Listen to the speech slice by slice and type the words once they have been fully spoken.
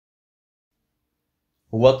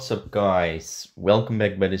What's up guys, welcome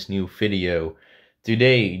back by this new video.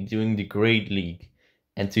 Today doing the Great League,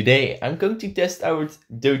 and today I'm going to test out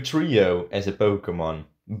Dodrio as a Pokemon.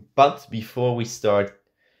 But before we start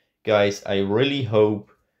guys, I really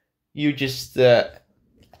hope you just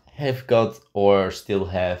have got or still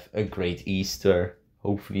have a great Easter.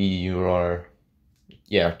 Hopefully you are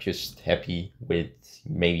just happy with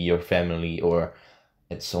maybe your family or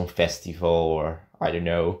at some festival, or I don't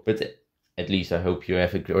know, but at least I hope you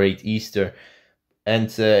have a great Easter.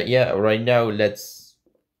 And right now let's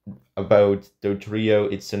about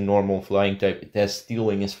Dodrio. It's a normal flying type. It has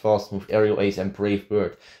Stealing as fast move, Aerial Ace and Brave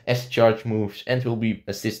Bird as charge moves, and will be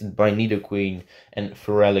assisted by Nidoqueen and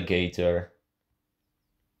Feraligatr.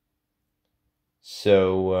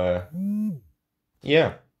 So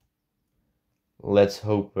yeah, let's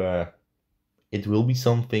hope it will be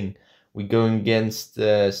something. We're going against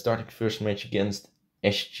starting first match against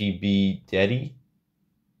SGB Daddy.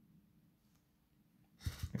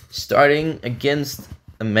 Starting against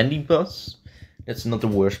a Mandibuzz. That's not the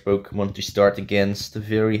worst Pokemon to start against.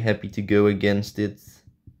 Very happy to go against it.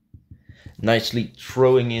 Nicely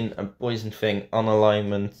throwing in a Poison Fang on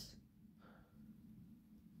alignment.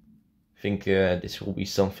 I think this will be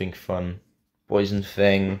something fun. Poison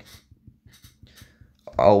Fang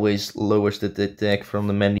always lowers the attack from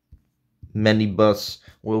the Mandibuzz.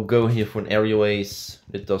 Will go here for an Aerial Ace.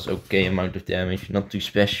 It does okay amount of damage, not too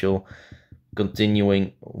special.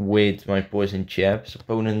 Continuing with my Poison Jabs.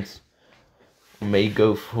 Opponent may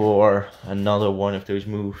go for another one of those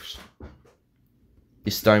moves.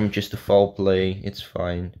 This time just a foul play, it's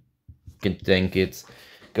fine. You can tank it.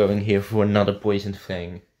 Going here for another Poison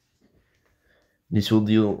Fang. This will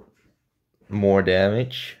deal more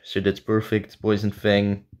damage, so that's perfect. Poison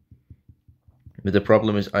Fang. But the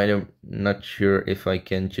problem is I'm not sure if I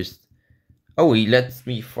can just... Oh, he lets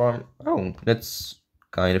me farm... Oh, that's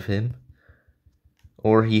kind of him.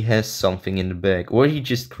 Or he has something in the bag. Or he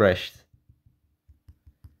just crashed.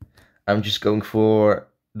 I'm just going for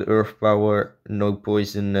the Earth Power. No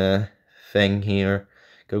Poison Fang here.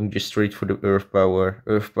 Going just straight for the Earth Power.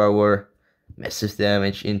 Earth Power. Massive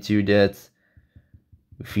damage into that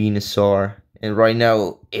Venusaur. And right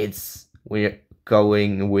now we're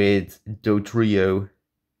going with Dodrio.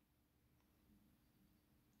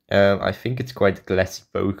 I think it's quite a classic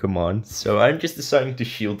Pokemon, so I'm just deciding to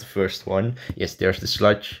shield the first one. Yes, there's the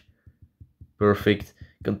Sludge. Perfect.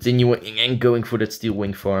 Continuing and going for that Steel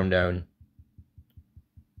Wing farm down.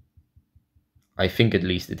 I think at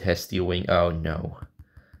least it has Steel Wing. Oh no.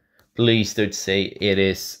 Please don't say it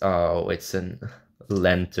is. Oh, it's a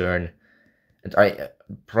Lantern. And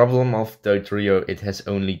problem of Dodrio, it has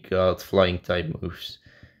only got flying type moves.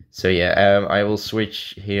 So yeah, I will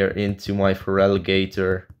switch here into my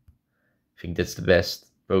Feraligatr. I think that's the best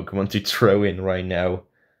Pokemon to throw in right now.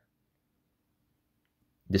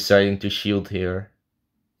 Deciding to shield here.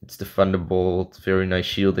 It's the Thunderbolt. Very nice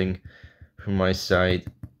shielding from my side.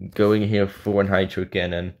 Going here for an Hydro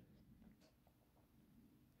Cannon.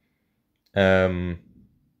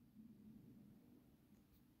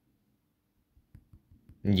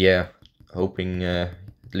 Yeah, hoping at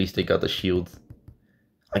least they got a shield.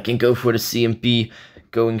 I can go for the CMP,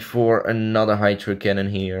 going for another Hydro Cannon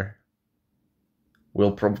here.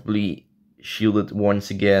 Will probably shield it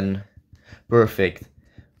once again. Perfect.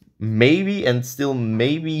 Maybe, and still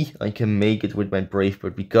maybe, I can make it with my Brave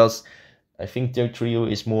Bird, because I think Dodrio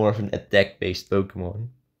is more of an attack-based Pokemon.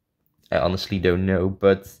 I honestly don't know,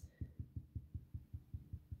 but...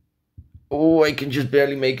 Oh, I can just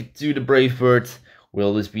barely make it to the Brave Bird.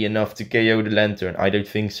 Will this be enough to KO the Lantern? I don't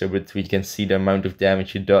think so, but we can see the amount of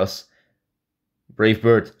damage it does. Brave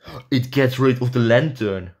Bird. It gets rid of the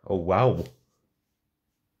Lantern. Oh, wow.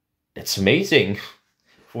 That's amazing.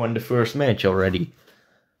 For the first match already.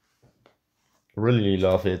 Really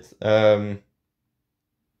love it.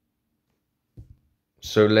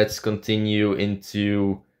 So let's continue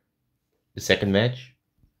into the second match.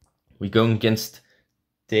 We're going against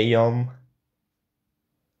Tayam.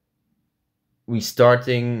 We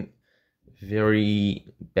starting very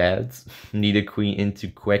bad. Nidoqueen into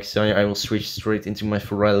Quagsire. I will switch straight into my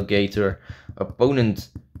Feraligatr. Opponent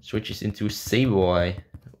switches into Sableye.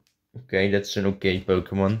 Okay, that's an okay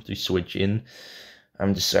Pokemon to switch in.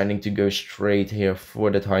 I'm deciding to go straight here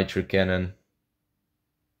for that Hydro Cannon.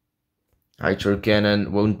 Hydro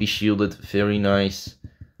Cannon won't be shielded. Very nice.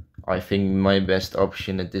 I think my best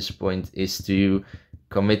option at this point is to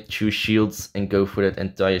commit 2 shields and go for that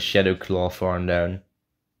entire Shadow Claw farm down.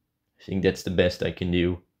 I think that's the best I can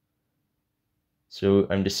do. So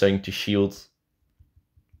I'm deciding to shield.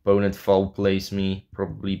 Opponent foul plays me.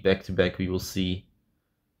 Probably back to back, we will see.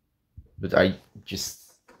 But I just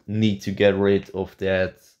need to get rid of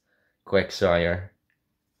that Quagsire.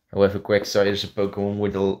 However, Quagsire is a Pokemon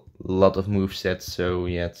with a lot of movesets, so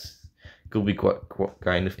yeah, it could be quite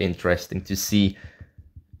kind of interesting to see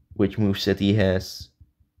which moveset he has.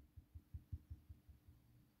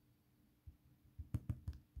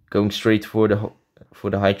 Going straight for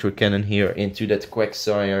the Hydro Cannon here into that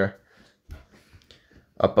Quagsire.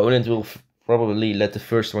 Opponent will probably let the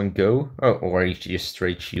first one go. Oh, or he's just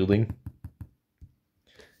straight shielding.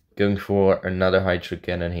 Going for another Hydro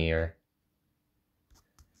Cannon here.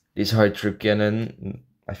 This Hydro Cannon,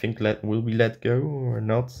 I think will be let go or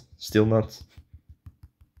not? Still not.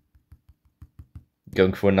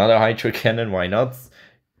 Going for another Hydro Cannon, why not?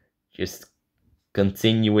 Just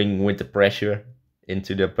continuing with the pressure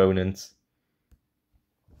into the opponent.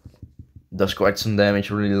 Does quite some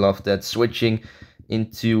damage, really love that. Switching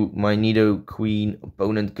into my Nidoqueen.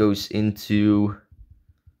 Opponent goes into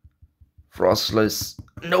Frostless.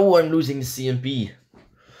 No, I'm losing the CMP.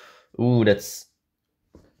 Ooh, that's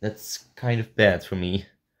kind of bad for me.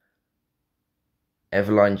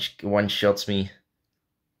 Avalanche one-shots me.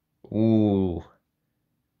 Ooh.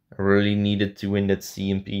 I really needed to win that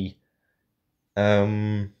CMP.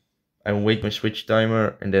 I wait my switch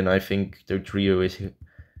timer, and then I think Dodrio is,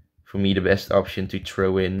 for me, the best option to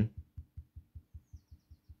throw in.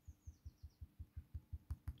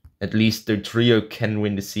 At least Dodrio can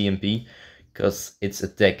win the CMP, because its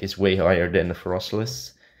attack is way higher than the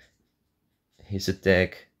Frostless. His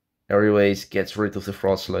attack, anyways, gets rid of the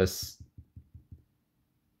Frostless.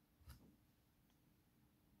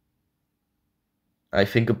 I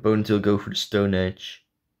think opponent will go for the Stone Edge.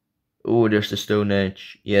 Oh, there's the Stone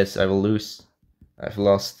Edge. Yes, I will lose. I've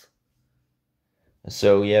lost.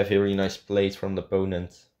 So yeah, very nice plays from the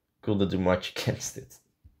opponent. Couldn't do much against it.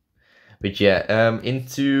 But yeah,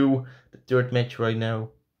 into the third match right now.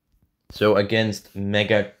 So against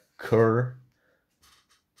Mega Kerr.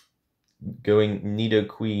 Going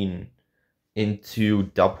Nidoqueen into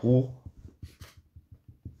Double.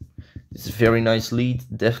 It's a very nice lead.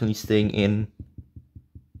 Definitely staying in.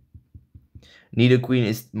 Nidoqueen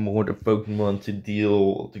is more the Pokemon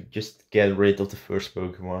to just get rid of the first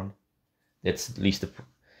Pokemon. That's at least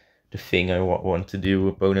the thing I want to do.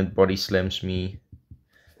 Opponent body slams me.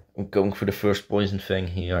 I'm going for the first Poison Fang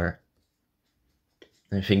here.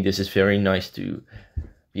 I think this is very nice to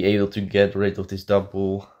be able to get rid of this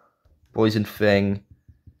double. Poison Fang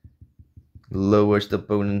lowers the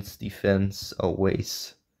opponent's defense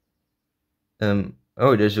always.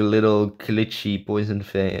 Oh, there's a little glitchy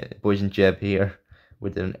poison jab here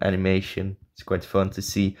with an animation. It's quite fun to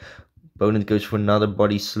see. Opponent goes for another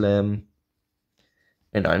body slam.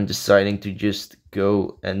 And I'm deciding to just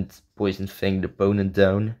go and Poison Fang the opponent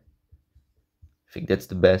down. I think that's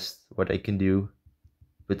the best what I can do.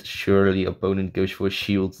 But surely opponent goes for a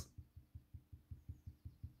shield.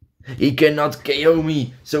 He cannot KO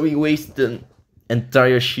me, so he wastes the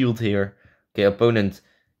entire shield here. Okay, opponent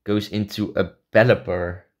goes into a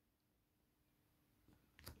Pelipper.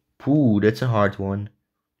 Pooh, that's a hard one.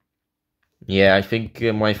 Yeah, I think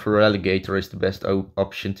my Feraligatr is the best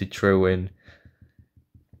option to throw in.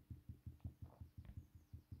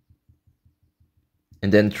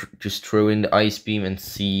 And then just throw in the Ice Beam and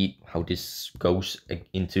see how this goes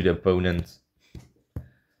into the opponent.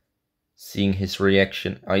 Seeing his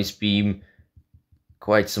reaction. Ice Beam,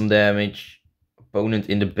 quite some damage. Opponent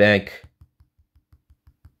in the back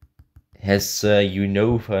has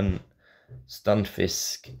Unova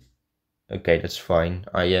Stunfisk. Okay, that's fine.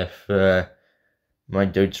 I have my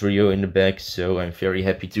Dodrio in the back, so I'm very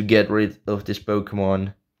happy to get rid of this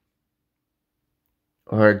Pokemon.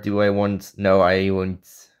 Or do I want... No, I won't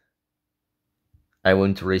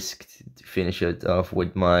risk to finish it off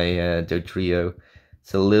with my Dodrio.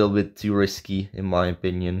 It's a little bit too risky, in my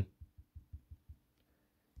opinion.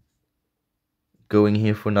 Going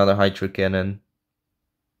here for another Hydro Cannon.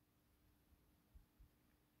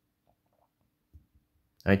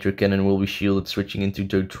 Hydro Cannon will be shielded, switching into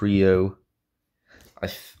Dodrio.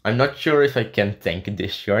 I'm not sure if I can tank a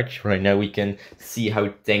discharge. Right now we can see how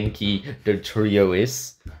tanky Dodrio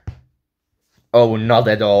is. Oh, not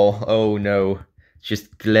at all. Oh no.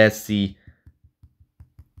 Just glassy.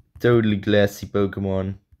 Totally glassy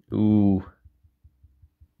Pokemon. Ooh.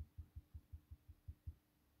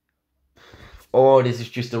 Oh, this is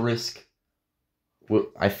just a risk. Well,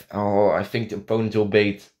 I think the opponent will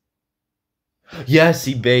bait. Yes,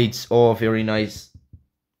 he baits. Oh, very nice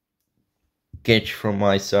catch from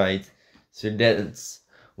my side. So that's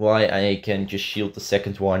why I can just shield the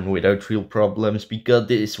second one without real problems, because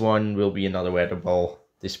this one will be another weather ball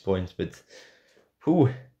at this point. But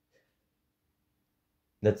whew,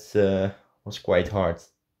 that's was quite hard.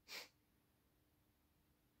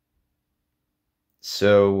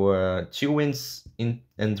 So 2 wins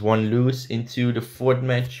and 1 lose into the 4th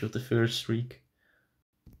match of the first streak.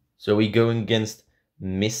 So we going against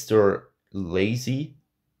Mr. Lazy.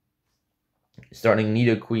 Starting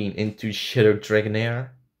Nidoqueen into Shadow Dragonair.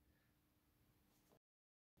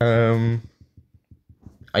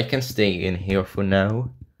 I can stay in here for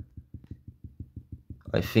now.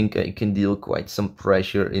 I think I can deal quite some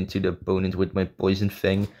pressure into the opponent with my Poison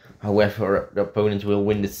Fang. However, the opponent will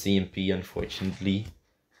win the CMP, unfortunately.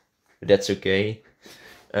 But that's okay.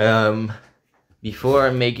 Before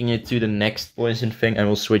I'm making it to the next Poison Fang, I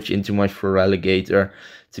will switch into my Feraligatr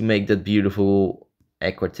to make that beautiful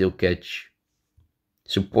Aqua Tail catch.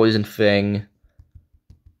 So Poison Fang.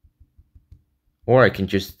 Or I can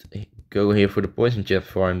just go here for the Poison Jab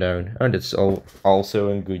farm down. Oh, that's also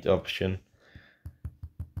a good option.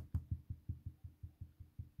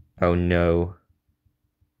 Oh no.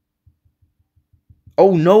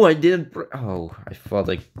 Oh no, I didn't. Oh, I thought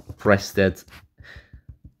I pressed that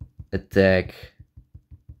attack.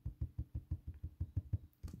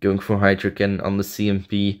 Going for Hydro Cannon on the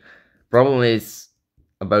CMP. Problem is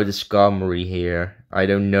about the Skarmory here. I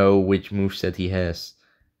don't know which moveset he has.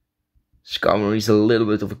 Skarmory is a little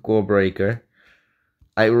bit of a core breaker.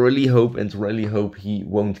 I really hope he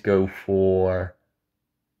won't go for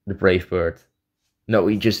the Brave Bird. No,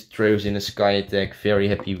 he just throws in a Sky Attack. Very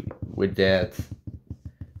happy with that.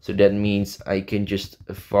 So that means I can just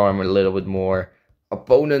farm a little bit more.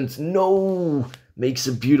 Opponent, no! Makes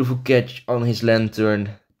a beautiful catch on his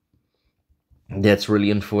Lantern. That's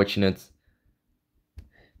really unfortunate.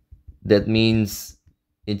 That means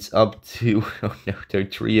it's up to... Oh no,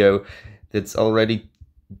 Dodrio. That's already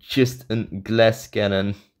just a glass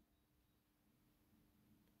cannon.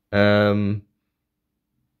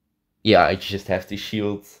 Yeah, I just have to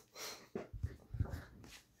shield.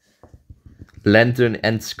 Lantern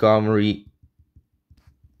and Skarmory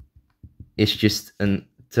is just a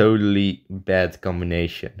totally bad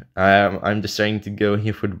combination. I'm deciding to go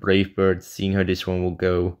here for the Brave Bird, seeing how this one will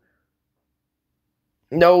go.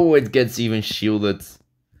 No, it gets even shielded.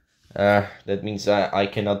 That means I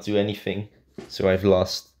cannot do anything. So I've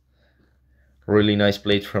lost. Really nice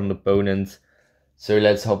play from the opponent. So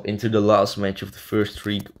let's hop into the last match of the first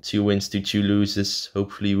streak. 2 wins to 2 loses.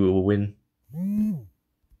 Hopefully we will win.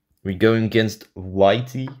 We're going against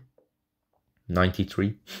Whitey.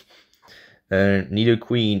 93.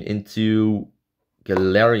 Nidoqueen into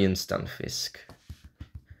Galarian Stunfisk.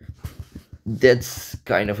 That's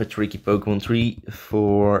kind of a tricky Pokemon. 3,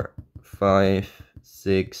 4, 5,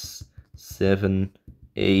 6, 7,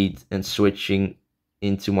 8, and switching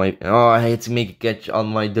into my... Oh, I had to make a catch on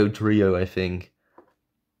my Dodrio, I think.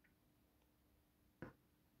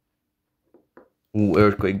 Ooh,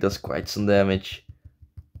 Earthquake does quite some damage.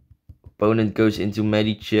 Opponent goes into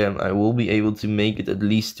Medicham. I will be able to make it at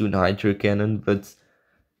least to an Hydro Cannon, but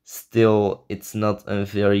still, it's not a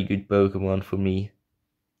very good Pokemon for me.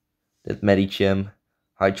 That Medicham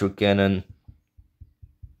Hydro Cannon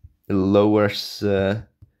lowers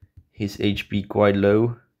his HP quite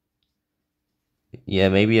low. Yeah,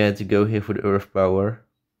 maybe I had to go here for the Earth Power.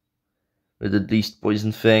 But at least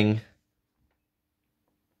Poison Fang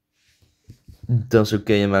does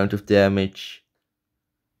okay amount of damage.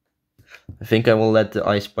 I think I will let the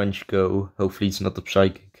Ice Punch go. Hopefully it's not a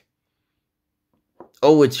Psychic.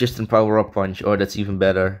 Oh, it's just a Power Up Punch. Oh, that's even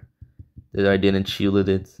better. That I didn't shielded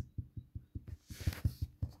it.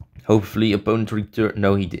 Hopefully opponent return...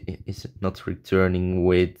 No, he is not returning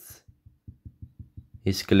with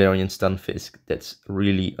his Galarian Stunfisk. That's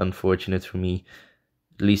really unfortunate for me.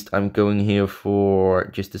 At least I'm going here for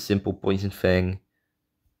just a simple Poison Fang.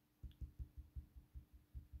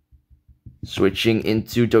 Switching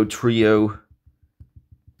into Dodrio.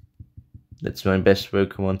 That's my best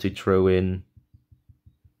Pokemon to throw in.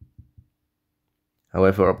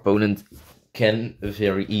 However, opponent can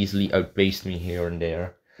very easily outpace me here and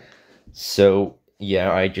there. So,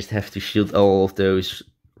 yeah, I just have to shield all of those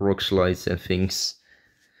Rock Slides and things.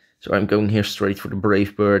 So I'm going here straight for the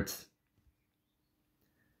Brave Bird.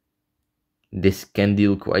 This can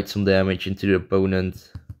deal quite some damage into the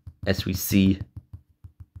opponent, as we see.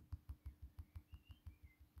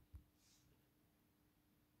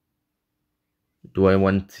 Do I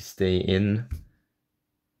want to stay in?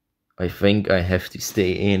 I think I have to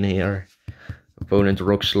stay in here. Opponent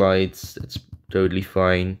Rock Slides, that's totally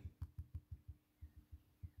fine.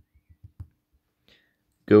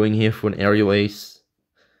 Going here for an Aerial Ace.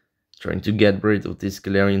 Trying to get rid of this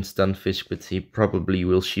Galarian Stunfisk, but he probably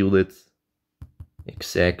will shield it.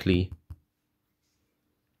 Exactly.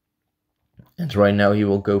 And right now he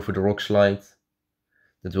will go for the Rock Slide.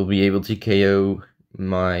 That will be able to KO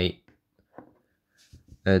my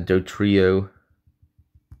Dodrio.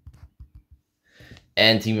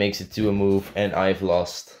 And he makes it to a move, and I've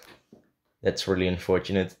lost. That's really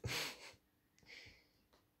unfortunate.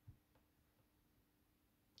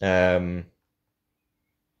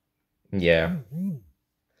 Yeah.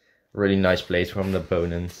 Really nice plays from the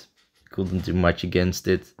opponent. Couldn't do much against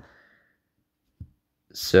it.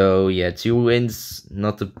 So yeah, 2 wins,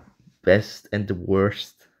 not the best and the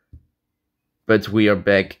worst. But we are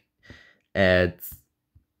back at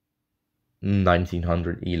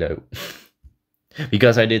 1900 elo.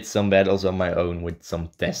 Because I did some battles on my own with some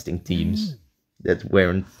testing teams that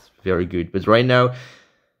weren't very good. But right now,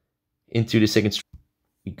 into the second stream,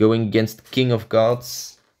 we're going against King of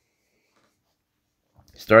Gods.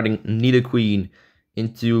 Starting Nidoqueen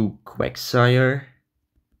into Quagsire.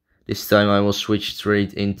 This time I will switch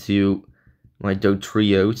straight into my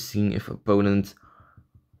Dodrio, seeing if opponent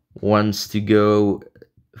wants to go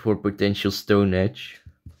for potential Stone Edge.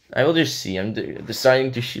 I will just see. I'm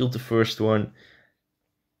deciding to shield the first one.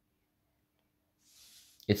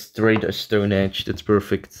 It's straight a Stone Edge. That's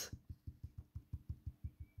perfect.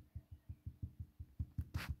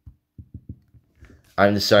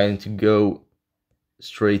 I'm deciding to go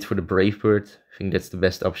straight for the Brave Bird. I think that's the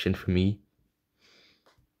best option for me.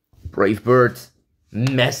 Brave Bird,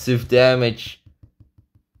 massive damage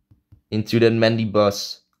into that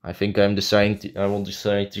Mandibuzz. I think I will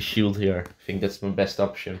decide to shield here. I think that's my best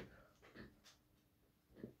option.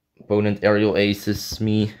 Opponent aerial aces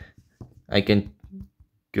me. I can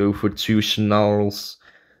go for 2 Snarls,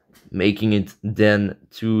 making it then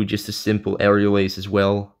to just a simple aerial ace as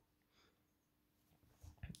well.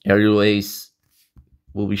 Aerial ace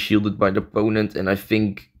will be shielded by the opponent, and I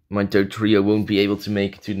think my Dodrio won't be able to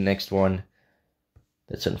make it to the next one.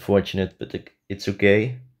 That's unfortunate, but it's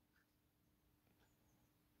okay.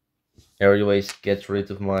 Aerial ace gets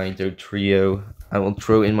rid of my Dodrio. I will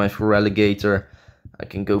throw in my Feraligatr. I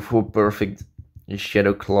can go for perfect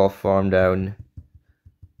Shadow Claw farm down.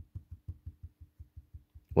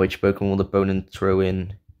 Which Pokemon will the opponent throw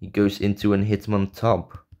in? He goes into an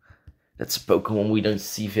Hitmontop. That's a Pokemon we don't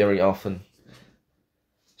see very often.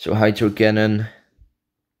 So Hydro Cannon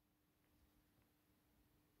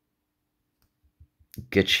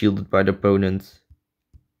gets shielded by the opponent.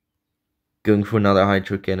 Going for another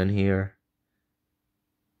Hydro Cannon here.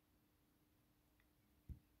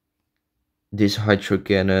 This Hydro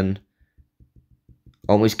Cannon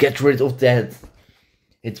almost gets rid of that.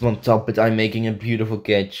 It's on top, but I'm making a beautiful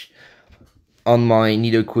catch on my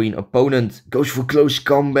Nidoqueen. Opponent goes for close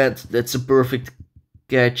combat. That's a perfect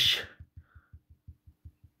catch.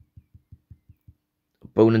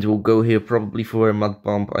 Opponent will go here probably for a Mud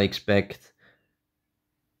Pump, I expect.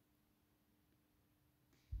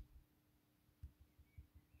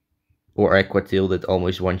 Or Aqua Tail that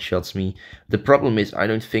almost one-shots me. The problem is I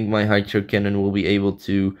don't think my Hydro Cannon will be able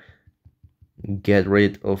to get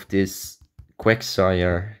rid of this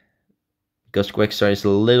Quagsire. Because Quagsire is a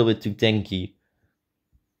little bit too tanky.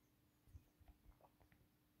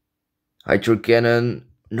 Hydro Cannon.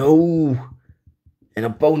 No! An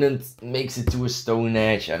opponent makes it to a Stone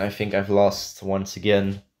Edge, and I think I've lost once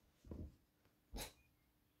again.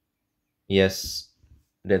 Yes,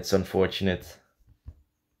 that's unfortunate.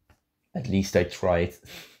 At least I tried.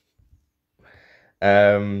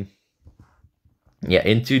 Yeah,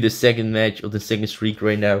 into the second match of the second streak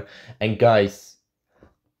right now. And guys,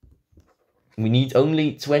 we need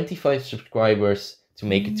only 25 subscribers to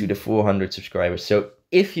make it to the 400 subscribers. So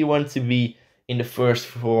if you want to be in the first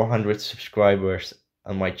 400 subscribers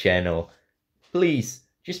on my channel, please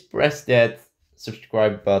just press that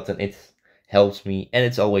subscribe button. It helps me, and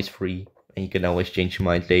it's always free, and you can always change your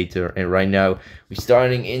mind later. And right now we're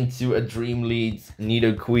starting into a dream lead.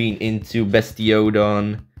 Nidoqueen into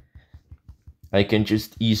Bastiodon. I can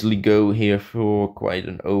just easily go here for quite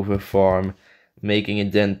an over farm, making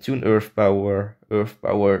it then to an Earth Power. Earth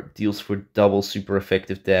Power deals for double super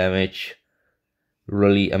effective damage.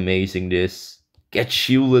 Really amazing this. Gets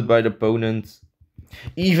shielded by the opponent.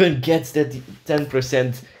 Even gets that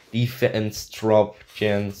 10% defense drop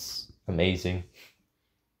chance. Amazing.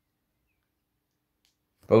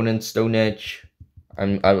 Opponent Stone Edge.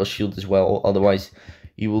 I will shield as well, otherwise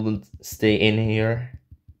he wouldn't stay in here.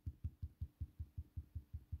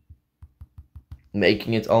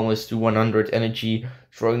 Making it almost to 100 energy.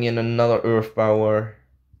 Throwing in another Earth Power.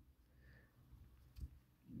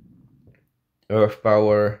 Earth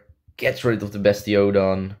Power. Gets rid of the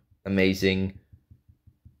Bastiodon. Amazing.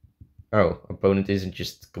 Oh, opponent isn't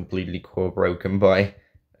just completely core broken by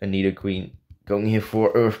a Nidoqueen. Going here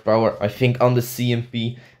for Earth Power. I think on the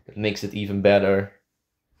CMP that makes it even better.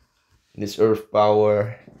 This Earth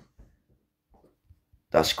Power.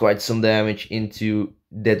 Does quite some damage into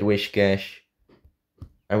that Wish Cash.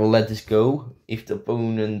 I will let this go. If the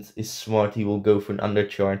opponent is smart, he will go for an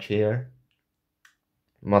undercharge here.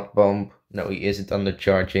 Mud Bomb. No, he isn't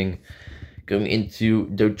undercharging. Going into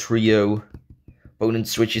Dodrio. Opponent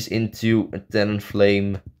switches into a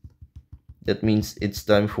Talonflame. That means it's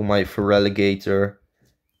time for my Feraligatr.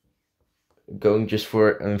 Going just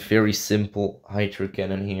for a very simple Hydro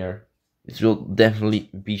Cannon here. This will definitely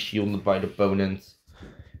be shielded by the opponent.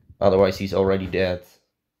 Otherwise he's already dead.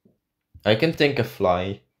 I can tank a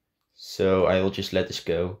fly. So I will just let this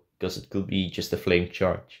go. Because it could be just a flame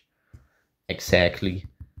charge. Exactly.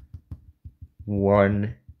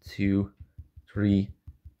 1, 2, 3,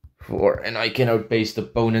 4. And I can outpace the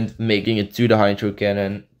opponent, making it to the Hydro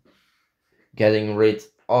Cannon. Getting rid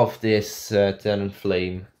of this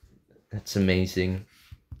Talonflame. That's amazing.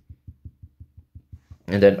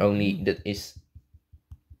 And then only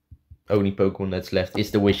Pokemon that's left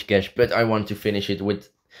is the Wish Cash. But I want to finish it with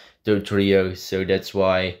Dodrio, so that's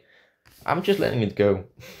why I'm just letting it go.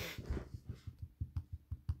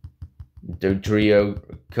 Dodrio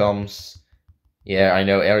comes. Yeah, I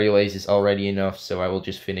know Aerial Ace is already enough, so I will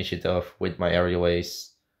just finish it off with my Aerial Ace.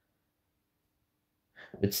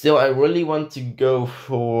 But still, I really want to go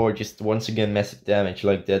for just once again massive damage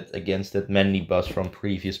like that against that Manly boss from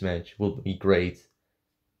previous match. Would be great.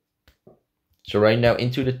 So right now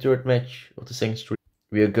into the third match of the second streak.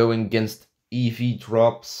 We are going against EV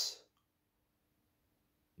drops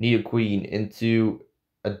Nidoqueen into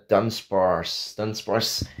a Dunsparce.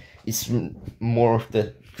 Dunsparce is more of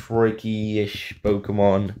the tricky-ish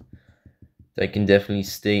Pokemon that can definitely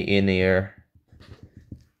stay in here.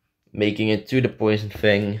 Making it to the Poison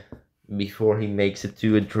Fang before he makes it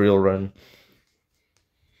to a Drill Run.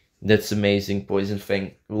 That's amazing. Poison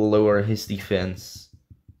Fang will lower his defense.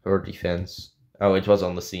 Her defense. Oh, it was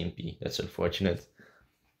on the CMP. That's unfortunate.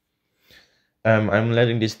 I'm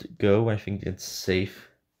letting this go. I think it's safe.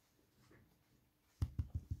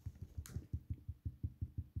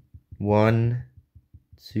 1,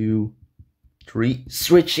 2, 3.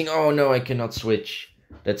 Switching. Oh no, I cannot switch.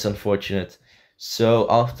 That's unfortunate. So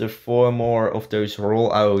after 4 more of those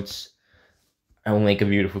rollouts, I will make a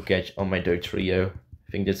beautiful catch on my Dodrio.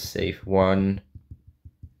 I think that's safe. 1,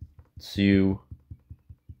 2,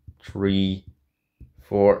 3,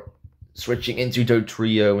 4. Switching into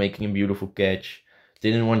Dodrio, making a beautiful catch.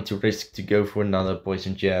 Didn't want to risk to go for another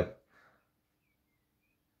Poison Jab.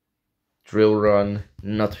 Drill Run,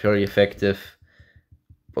 not very effective.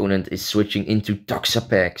 Opponent is switching into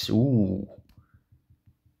Toxapex. Ooh.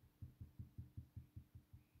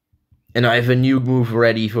 And I have a new move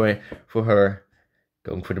ready for her.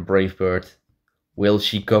 Going for the Brave Bird. Will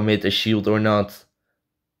she commit a shield or not?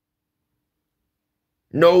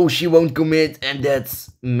 No, she won't commit, and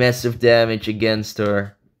that's massive damage against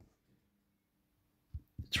her.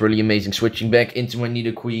 It's really amazing. Switching back into my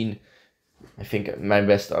Nidoqueen. I think my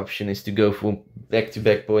best option is to go for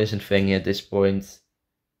back-to-back Poison Fang at this point.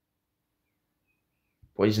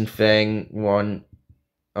 Poison Fang, 1.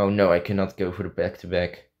 Oh no, I cannot go for the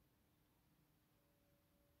back-to-back.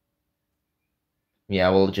 Yeah,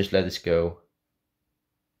 I will just let this go.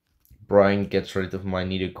 Brian gets rid of my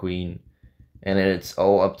Nidoqueen. And then it's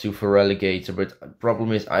all up to Feraligatr. But the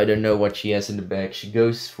problem is, I don't know what she has in the bag. She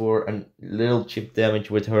goes for a little chip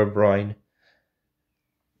damage with her Brian.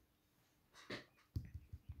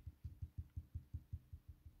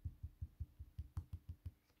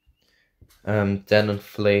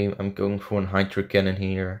 Talonflame. I'm going for a Hydro Cannon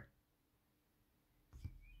here.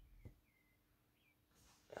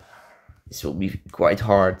 This will be quite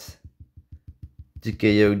hard to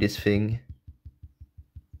KO this thing.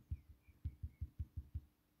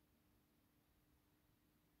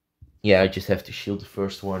 Yeah, I just have to shield the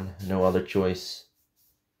first one. No other choice.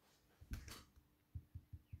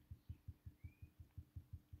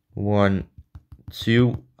 1,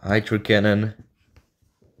 2. Hydro Cannon.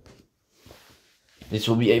 This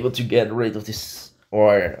will be able to get rid of this,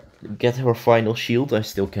 or get her final shield. I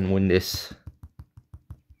still can win this.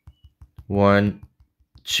 1,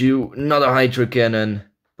 2. Another Hydro Cannon.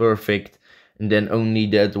 Perfect. And then only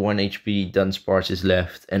that 1 HP Dunsparce is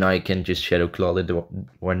left, and I can just Shadow Claw it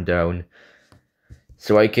one down.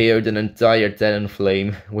 So I KO'd an entire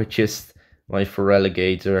Talonflame with just my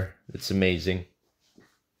Feraligatr. It's amazing.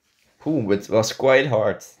 Ooh, it was quite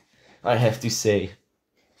hard, I have to say.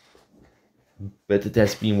 But it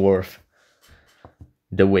has been worth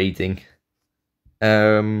the waiting.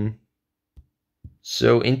 So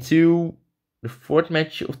into the fourth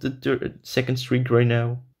match of the second streak right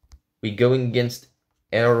now. We're going against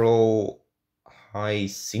Errol High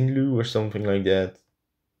Singlu or something like that.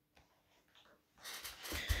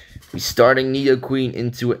 We're starting Nidoqueen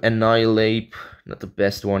into Annihilate. Not the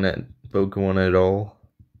best one at Pokemon at all.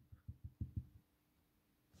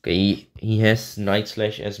 Okay, he has Night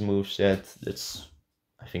Slash as moveset. That's,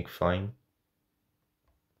 I think, fine.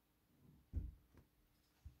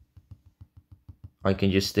 I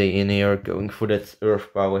can just stay in here, going for that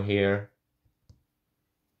Earth Power here.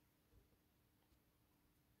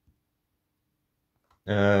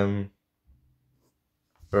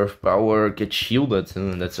 Earth Power gets shielded,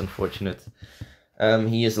 and that's unfortunate.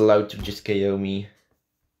 He is allowed to just KO me.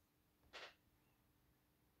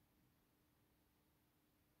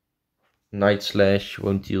 Night Slash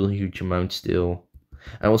won't deal a huge amount still.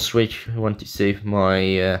 I will switch. I want to save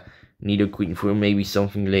my Nidoqueen for maybe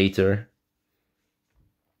something later.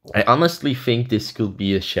 I honestly think this could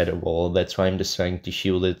be a Shadow Ball. That's why I'm deciding to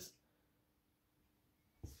shield it.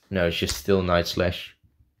 No, it's just still Night Slash.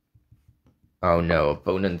 Oh no,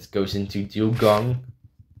 opponent goes into Dugong.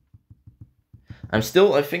 I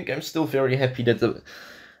think I'm still very happy that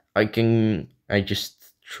I just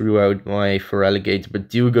threw out my Feraligatr, but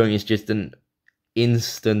Dugong is just an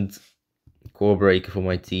instant core breaker for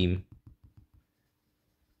my team.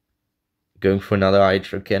 Going for another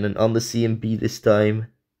Hydro Cannon on the CMP this time.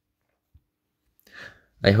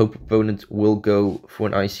 I hope opponent will go for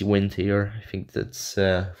an Icy Wind here. I think that's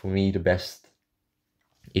for me the best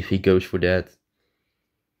if he goes for that.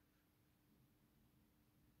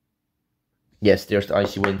 Yes, there's the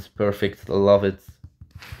Icy Wind. Perfect. I love it.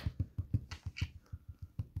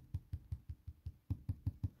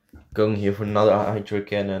 Going here for another Hydro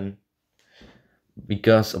Cannon.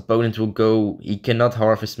 Because opponent will go, he cannot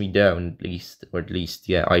harvest me down at least,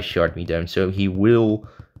 yeah, Ice Shard me down. So he will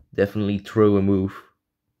definitely throw a move.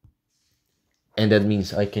 And that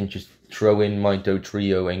means I can just throw in my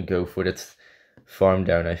Dodrio and go for that farm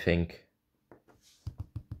down, I think.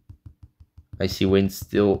 Icy Wind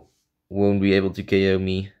still won't be able to KO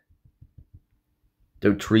me.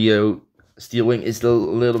 Dodrio Steel Wing is a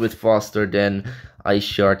little bit faster than Ice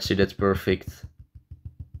Shard, so that's perfect.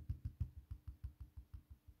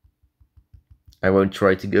 I won't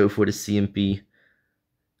try to go for the CMP.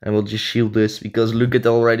 I will just shield this, because look at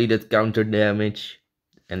already that counter damage.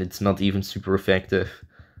 And it's not even super effective.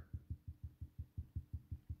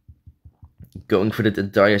 Going for the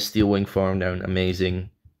entire Steel Wing farm down,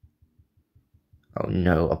 amazing. Oh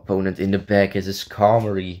no, opponent in the back has a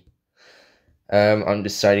Skarmory. I'm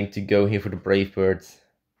deciding to go here for the Brave Bird.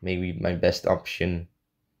 Maybe my best option.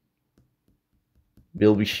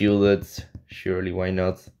 Will be shielded, surely, why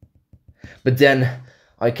not? But then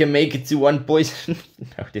I can make it to one poison.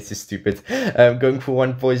 No, this is stupid. I'm going for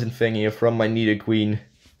one Poison Fang here from my Nidoqueen,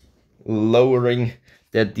 lowering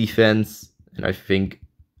that defense, and I think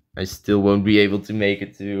I still won't be able to make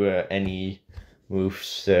it to any moves.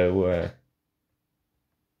 So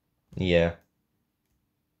yeah.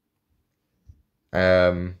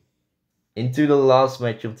 Into the last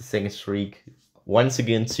match of the second streak. Once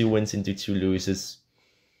again, 2 wins into 2 loses.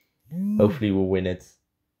 Hopefully we'll win it.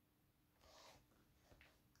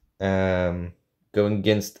 Going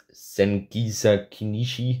against Senkisa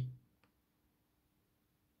Kinishi.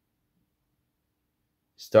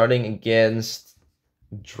 Starting against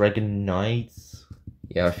Dragon Knight.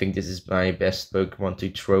 Yeah, I think this is my best Pokemon to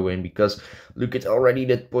throw in, because look at already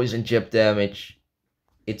that Poison Jab damage.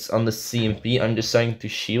 It's on the CMP. I'm deciding to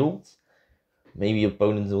shield. Maybe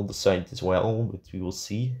opponents will decide as well, but we will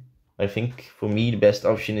see. I think for me the best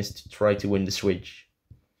option is to try to win the switch.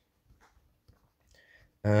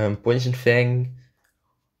 Poison Fang.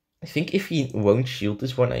 I think if he won't shield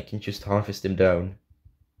this one, I can just harvest him down.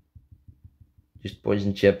 Just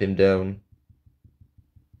Poison Jab him down.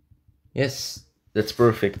 Yes, that's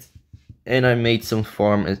perfect. And I made some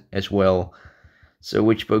farm as well. So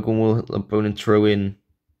which Pokemon will opponent throw in?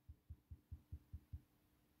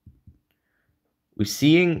 We're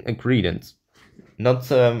seeing a Greedent. Not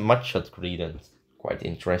much shot Greedent. Quite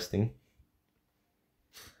interesting.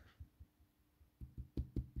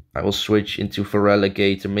 I will switch into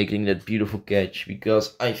Feraligatr, making that beautiful catch,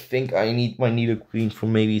 because I think I need my Nidoqueen for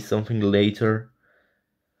maybe something later.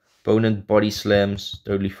 Opponent body slams,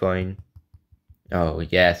 totally fine. Oh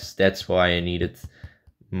yes, that's why I needed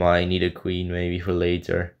my Nidoqueen maybe for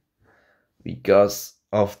later. Because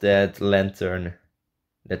of that Lantern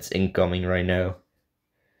that's incoming right now.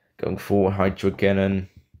 Going for Hydro Cannon.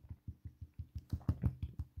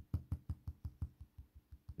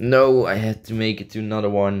 No, I had to make it to another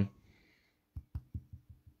one.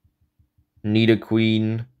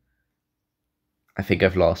 Nidoqueen. I think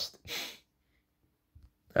I've lost.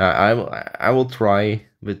 I will try,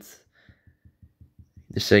 but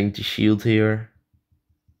deciding to shield here.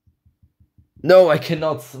 No, I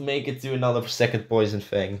cannot make it to another second Poison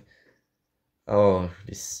Fang. Oh,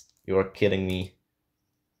 you're kidding me.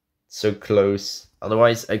 So close.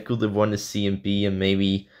 Otherwise, I could have won the CMP and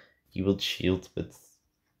maybe he would shield, but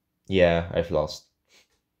yeah, I've lost.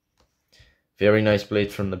 Very nice play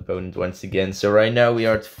from the opponent once again. So right now we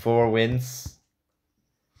are at 4 wins.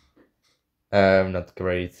 Not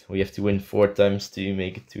great. We have to win 4 times to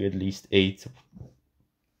make it to at least 8.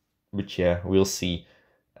 But yeah, we'll see.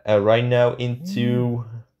 Right now into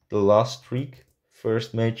the last streak.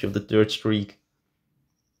 First match of the 3rd streak.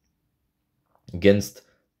 Against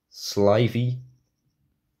Slivy.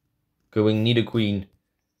 Going Nidoqueen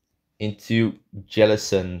into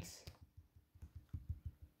Jellicent.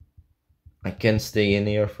 I can stay in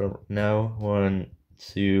here for now. 1,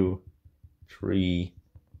 2, 3,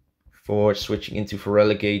 4. Switching into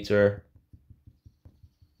Feraligatr.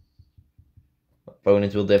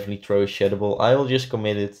 Opponent will definitely throw a Shadow Ball. I will just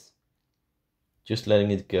commit it. Just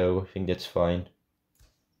letting it go. I think that's fine.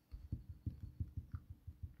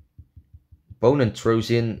 Opponent throws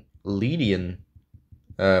in Leedian.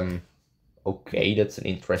 Okay, that's an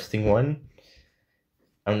interesting one.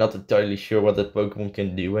 I'm not entirely sure what that Pokemon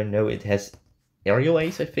can do. I know it has Aerial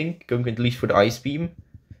Ace, I think, going at least for the Ice Beam.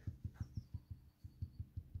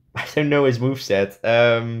 I don't know his moveset.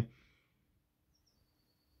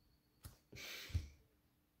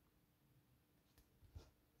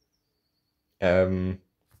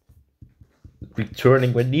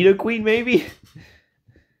 Returning with Nidoqueen, maybe?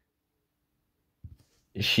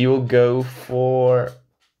 She will go for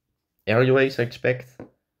Aerial Ace, I expect.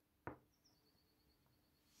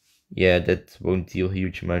 Yeah, that won't deal a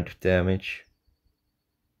huge amount of damage.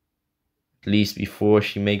 At least before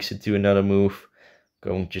she makes it to another move.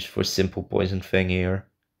 Going just for simple Poison Fang here.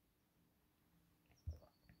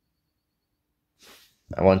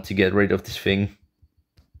 I want to get rid of this thing.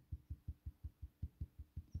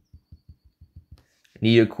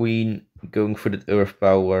 Nidoqueen going for the Earth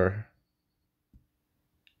Power.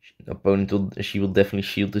 Opponent she will definitely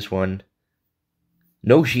shield this one.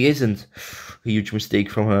 No, she isn't. A huge mistake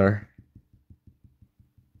from her.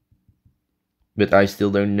 But I still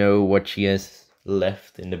don't know what she has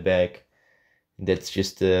left in the bag. That's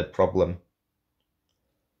just a problem.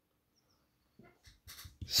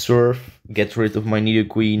 Surf, get rid of my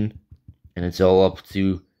Nidoqueen. And it's all up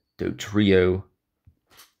to Dodrio.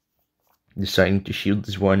 Deciding to shield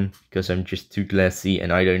this one because I'm just too glassy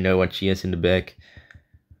and I don't know what she has in the bag.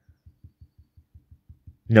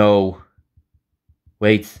 No.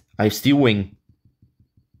 Wait, I have Steel Wing.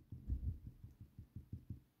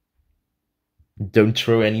 Don't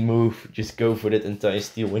throw any move, just go for that entire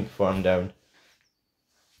Steel Wing farm down.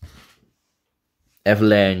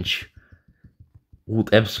 Avalanche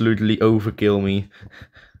would absolutely overkill me.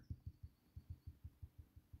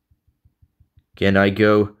 Can I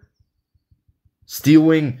go? Steel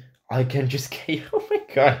Wing! I can just KO. Oh my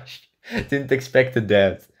gosh. Didn't expect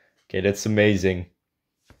that. Okay, that's amazing.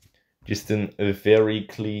 Just a very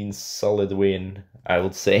clean, solid win, I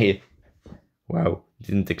would say. Wow,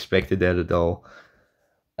 didn't expect that at all.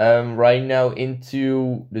 Right now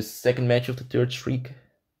into the second match of the 3rd streak.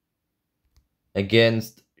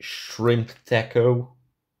 Against Shrimp Taco.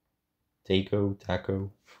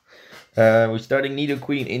 Taco. We're starting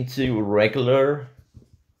Nidoqueen into regular.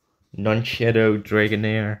 Non-Shadow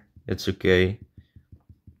Dragonair. That's okay.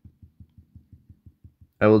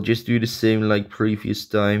 I will just do the same like previous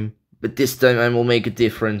time. But this time I will make it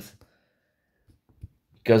different.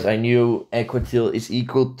 Because I knew Aquatil is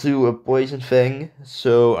equal to a Poison Fang.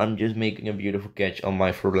 So I'm just making a beautiful catch on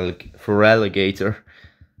my Feraligatr.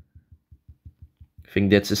 I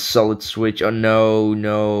think that's a solid switch. Oh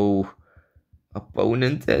no.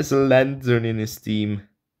 Opponent has a Lantern in his team.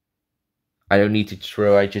 I don't need to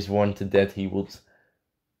throw, I just wanted that he would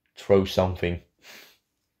throw something.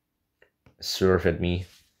 Surf at me.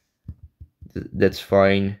 That's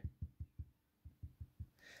fine.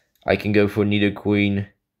 I can go for Nidoqueen.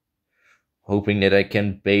 Hoping that I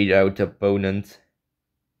can bait out the opponent.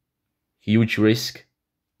 Huge risk.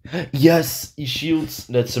 Yes, he shields.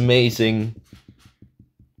 That's amazing.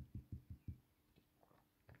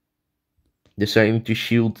 Deciding to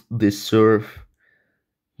shield this Surf.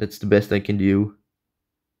 That's the best I can do.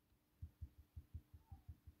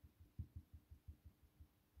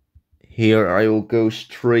 Here I will go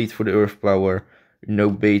straight for the Earth Power. No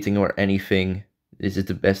baiting or anything. This is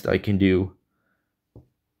the best I can do.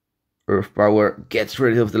 Earth Power gets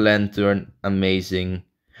rid of the Lantern. Amazing.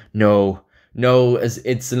 No, as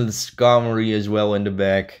it's a Skarmory as well in the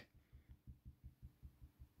back.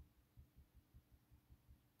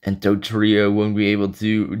 And Dodrio won't be able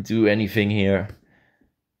to do anything here.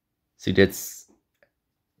 So that's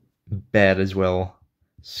bad as well.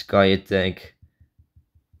 Sky attack.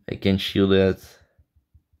 I can shield that.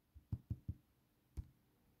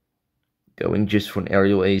 Going just for an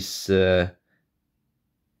aerial ace,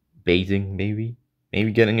 baiting maybe.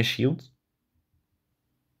 Maybe getting a shield?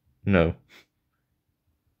 No.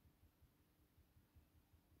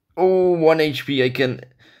 Oh, 1 HP. I can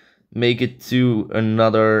make it to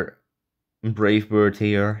another Brave Bird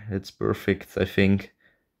here. That's perfect, I think.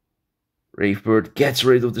 Brave Bird gets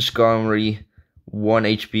rid of the Skarmory. 1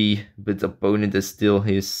 HP, but the opponent is still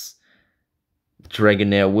his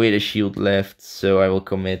Dragonair with a shield left, so I will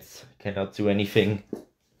commit. Cannot do anything.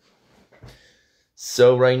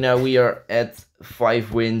 So right now we are at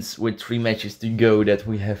 5 wins with 3 matches to go that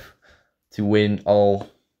we have to win all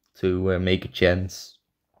to make a chance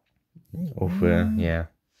of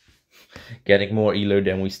getting more elo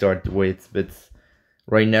than we started with. But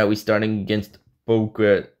right now we're starting against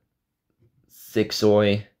Poke,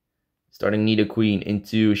 Sixoy, starting Nidoqueen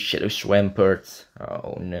into Shadow Swampert.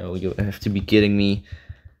 Oh no, you have to be kidding me.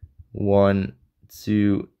 1,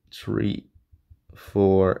 2, 3,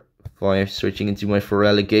 4, 5, switching into my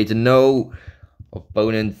Feraligatr. No!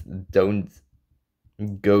 Opponent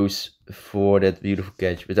goes for that beautiful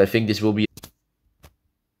catch, but I think this will be...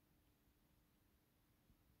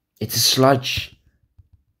 It's a sludge!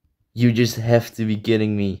 You just have to be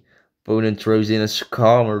kidding me. Opponent throws in a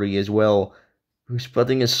Skarmory as well. Who's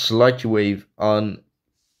putting a sludge wave on...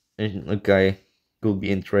 Okay, could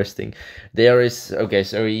be interesting. There is... Okay,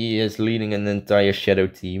 so he is leading an entire Shadow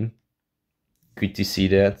team. Good to see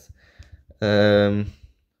that. I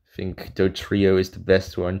think Dodrio is the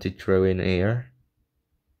best one to throw in here.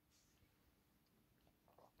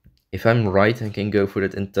 If I'm right, I can go for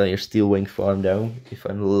that entire Steel Wing farm down, if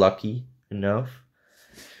I'm lucky enough.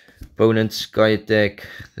 Opponent Sky attack,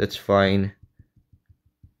 that's fine.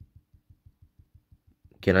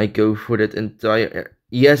 Can I go for that entire...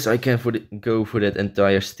 Yes, I can go for that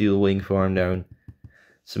entire Steel Wing farm down.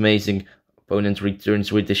 It's amazing. Opponent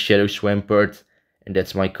returns with the Shadow Swampert, and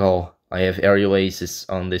that's my call. I have aerial aces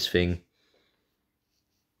on this thing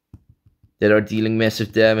that are dealing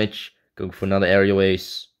massive damage. Going for another aerial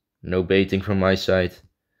ace. No baiting from my side.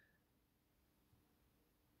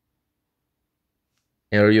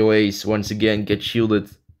 Aerial ace once again gets shielded.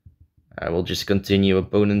 I will just continue.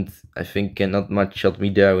 Opponent, I think, cannot much shut me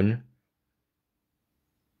down.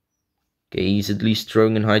 Okay, he's at least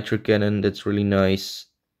throwing in Hydro Cannon. That's really nice.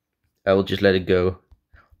 I will just let it go.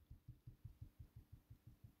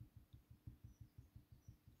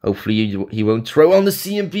 Hopefully he won't throw on the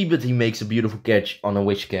CMP, but he makes a beautiful catch on a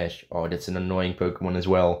Wish Cash. Oh, that's an annoying Pokemon as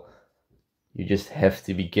well. You just have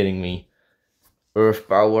to be kidding me. Earth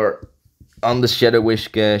Power on the Shadow Wish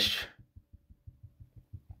Cash.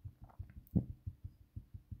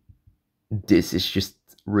 This is just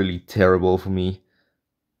really terrible for me.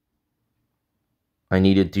 I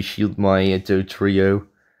needed to shield my Dodrio.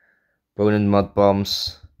 Opponent Mud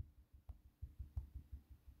Bombs.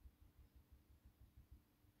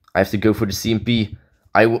 I have to go for the CMP.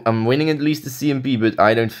 I'm winning at least the CMP, but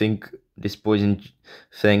I don't think this Poison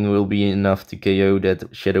Fang will be enough to KO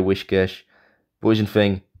that Shadow Wish Cash. Poison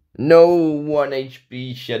Fang. No, 1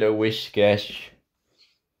 HP Shadow Wish Cash.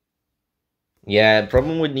 Yeah,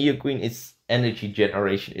 problem with Nidoqueen is energy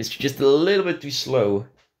generation. It's just a little bit too slow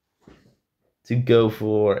to go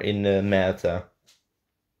for in the meta.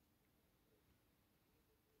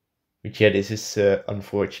 But yeah, this is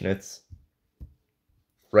unfortunate.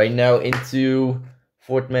 Right now into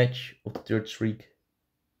 4th match of the 3rd streak.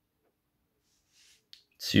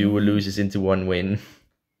 2 loses into 1 win.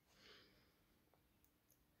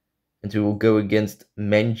 And we will go against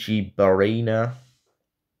Menji Barena.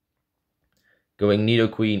 Going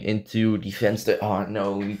Nidoqueen into Defense the... Oh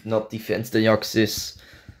no, not Defense the Deoxys.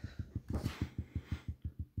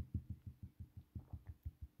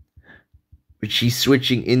 But she's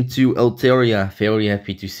switching into Altaria. Very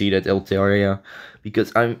happy to see that Altaria.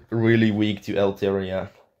 Because I'm really weak to Altaria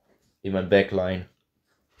in my backline.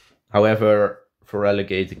 However,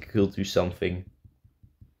 Feraligatr could do something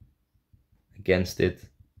against it.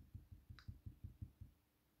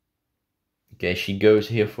 Okay, she goes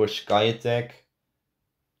here for Sky attack.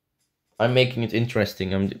 I'm making it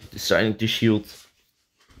interesting. I'm deciding to shield.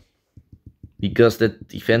 Because that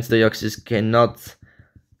Defense Deoxys cannot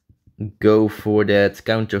go for that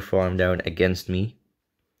counter farm down against me.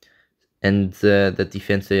 And that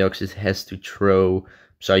Defense Deoxys has to throw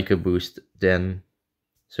Psycho Boost then.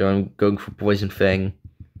 So I'm going for Poison Fang.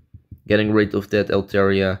 Getting rid of that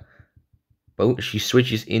Altaria. Oh, she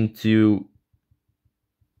switches into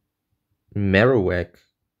Marowak.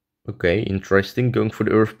 Okay, interesting. Going for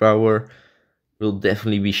the Earth Power will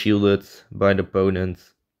definitely be shielded by the opponent.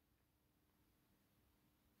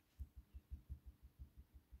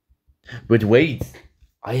 But wait,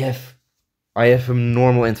 I have a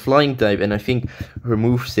normal and flying type, and I think her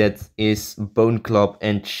moveset is Bone Club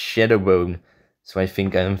and Shadow Bone. So I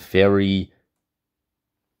think I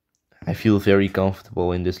feel very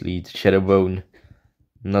comfortable in this lead. Shadow Bone,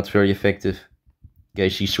 not very effective. Okay,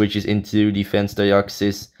 she switches into Defense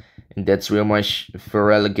Dioxys, and that's where my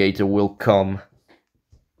Feraligatr will come.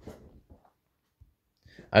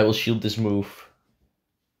 I will shield this move.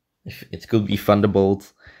 If it could be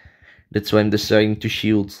Thunderbolt. That's why I'm deciding to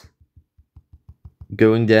shield.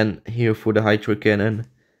 Going then here for the Hydro Cannon.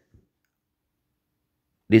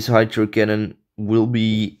 This Hydro Cannon will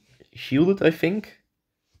be shielded, I think.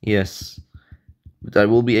 Yes. But I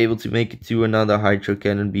will be able to make it to another Hydro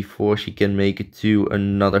Cannon before she can make it to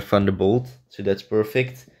another Thunderbolt. So that's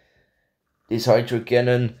perfect. This Hydro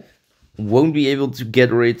Cannon won't be able to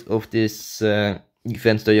get rid of this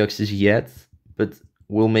Defense Dioxys yet, but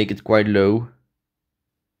will make it quite low.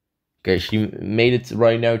 Okay, she made it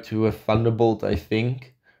right now to a Thunderbolt, I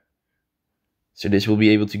think. So this will be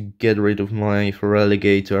able to get rid of my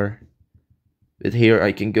Feraligatr. But here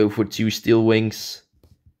I can go for 2 Steel Wings.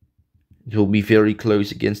 It will be very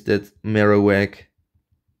close against that Marowak.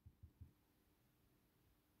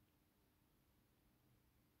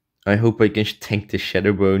 I hope I can tank the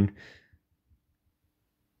Shadow Bone.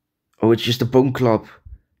 Oh, it's just a Bone Club.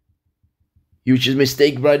 Huge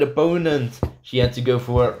mistake by the opponent. She had to go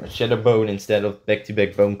for Shadow Bone instead of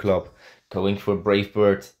back-to-back Bone Club. Going for Brave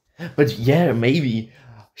Bird. But yeah, maybe.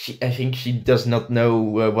 I think she does not know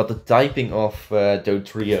what the typing of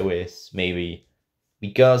Dodrio is, maybe.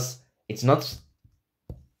 Because it's not...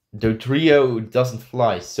 Dodrio doesn't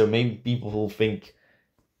fly, so maybe people will think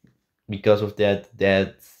because of that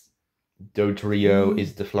Dodrio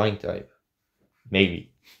is the flying type.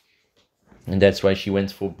 Maybe. And that's why she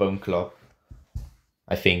went for Bone Club,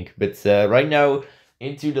 I think. But right now,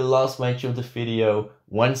 into the last match of the video.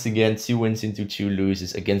 Once again, 2 wins into 2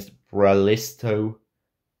 loses against Bralisto.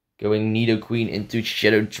 Going Nidoqueen into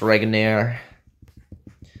Shadow Dragonair.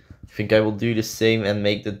 I think I will do the same and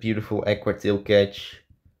make that beautiful Aqua Tail catch.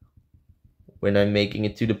 When I'm making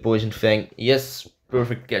it to the Poison Fang. Yes,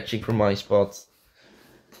 perfect catching from my spot.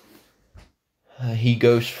 He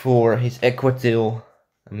goes for his Aqua Tail.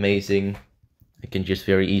 Amazing. I can just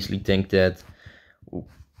very easily tank that.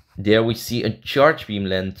 There we see a Charge Beam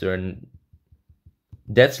Lantern.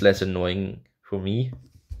 That's less annoying for me.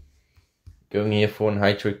 Going here for an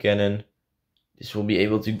Hydro Cannon. This will be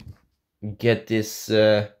able to get this...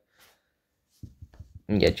 yeah,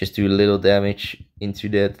 just do a little damage into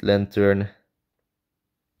that Lantern.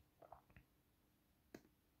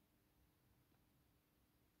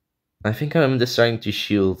 I think I'm deciding to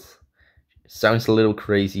shield. Sounds a little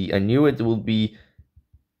crazy. I knew it would be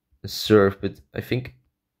a Surf, but I think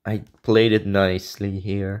I played it nicely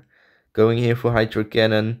here. Going here for Hydro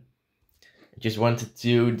Cannon. I just wanted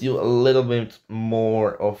to deal a little bit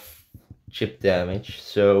more of chip damage,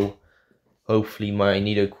 so hopefully my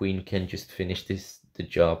Nidoqueen can just finish the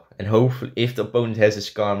job. And hopefully, if the opponent has a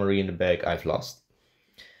Skarmory in the bag, I've lost.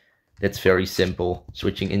 That's very simple.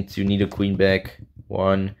 Switching into Nidoqueen bag.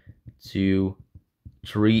 1, 2,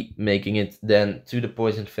 3, making it then to the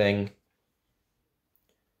Poison Fang.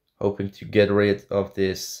 Hoping to get rid of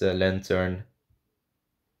this Lantern.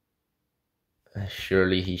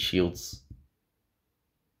 Surely he shields.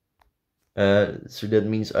 So that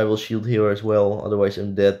means I will shield here as well, otherwise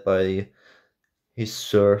I'm dead by his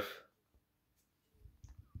Surf.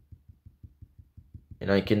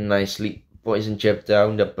 And I can nicely Poison Jab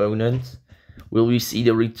down the opponent. Will we see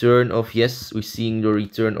the return of... Yes, we're seeing the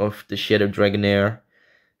return of the Shadow Dragonair.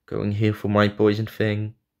 Going here for my Poison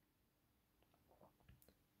Fang.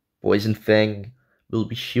 Poison Fang will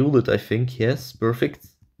be shielded, I think. Yes, perfect.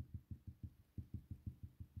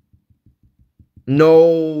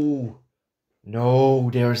 No! No,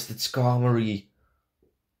 there's that Skarmory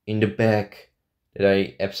in the back that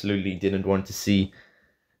I absolutely didn't want to see.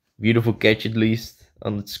 Beautiful catch at least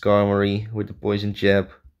on the Skarmory with the Poison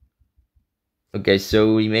Jab. Okay,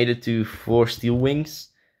 so we made it to 4 Steel Wings.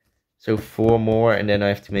 So 4 more and then I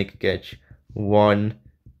have to make a catch. 1,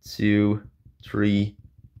 2, 3.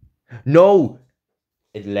 No!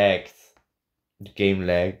 It lagged. The game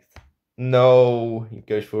lagged. No! He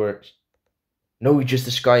goes for it. No, just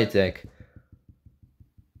a Sky Attack.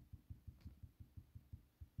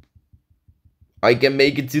 I can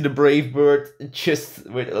make it to the Brave Bird just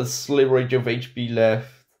with a sliverage of HP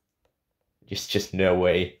left. Just no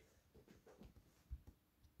way.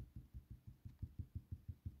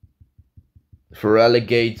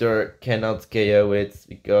 Feraligatr cannot KO it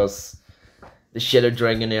because the Shadow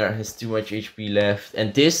Dragonair has too much HP left.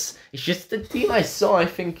 And this is just the team I saw, I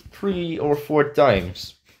think, 3 or 4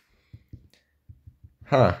 times.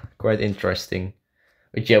 Huh, quite interesting.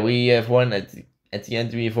 But yeah, we have won at the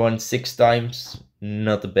end. We have won 6 times.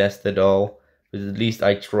 Not the best at all, but at least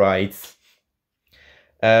I tried.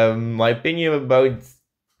 My opinion about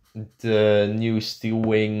the new Steel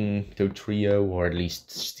Wing Dodrio, or at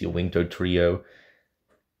least Steel Wing Dodrio.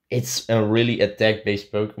 It's a really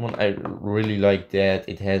attack-based Pokemon. I really like that.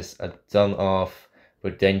 It has a ton of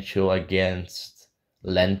potential against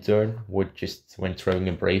Lantern, which just when throwing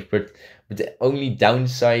a Brave Bird. But the only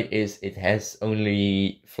downside is it has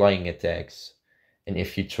only flying attacks. And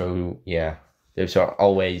if you throw, yeah, those are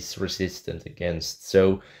always resistant against.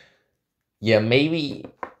 So, yeah, maybe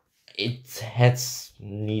it has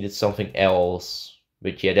needed something else.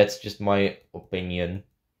 But yeah, that's just my opinion.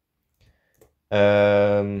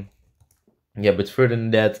 Yeah, but further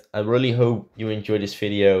than that, I really hope you enjoyed this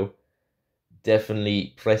video.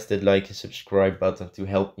 Definitely press that like and subscribe button to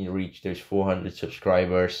help me reach those 400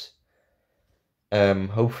 subscribers.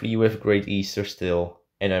 Hopefully you have a great Easter still,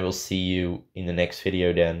 and I will see you in the next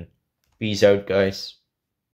video then. Peace out, guys.